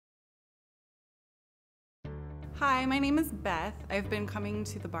Hi, my name is Beth. I've been coming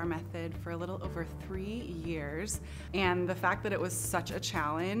to the Bar Method for a little over 3 years, and the fact that it was such a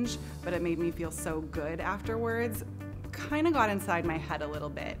challenge, but it made me feel so good afterwards, kind of got inside my head a little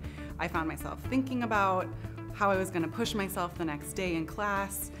bit. I found myself thinking about how I was going to push myself the next day in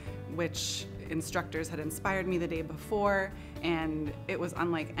class, which instructors had inspired me the day before, and it was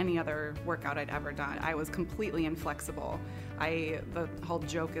unlike any other workout I'd ever done. I was completely inflexible. The whole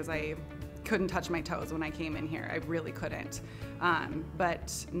joke is I couldn't touch my toes when I came in here. I really couldn't.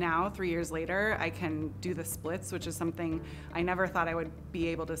 But now, 3 years later, I can do the splits, which is something I never thought I would be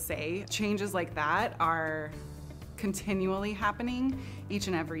able to say. Changes like that are continually happening each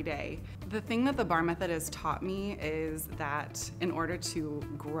and every day. The thing that the Bar Method has taught me is that in order to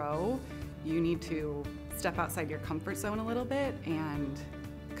grow, you need to step outside your comfort zone a little bit and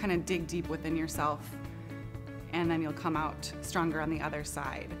kind of dig deep within yourself, and then you'll come out stronger on the other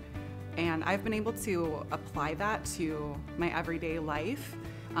side. And I've been able to apply that to my everyday life,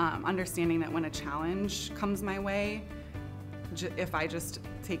 understanding that when a challenge comes my way, if I just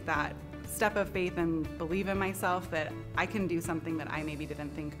take that step of faith and believe in myself that I can do something that I maybe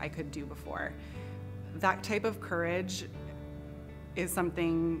didn't think I could do before. That type of courage is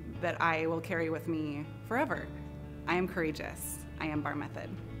something that I will carry with me forever. I am courageous. I am Bar Method.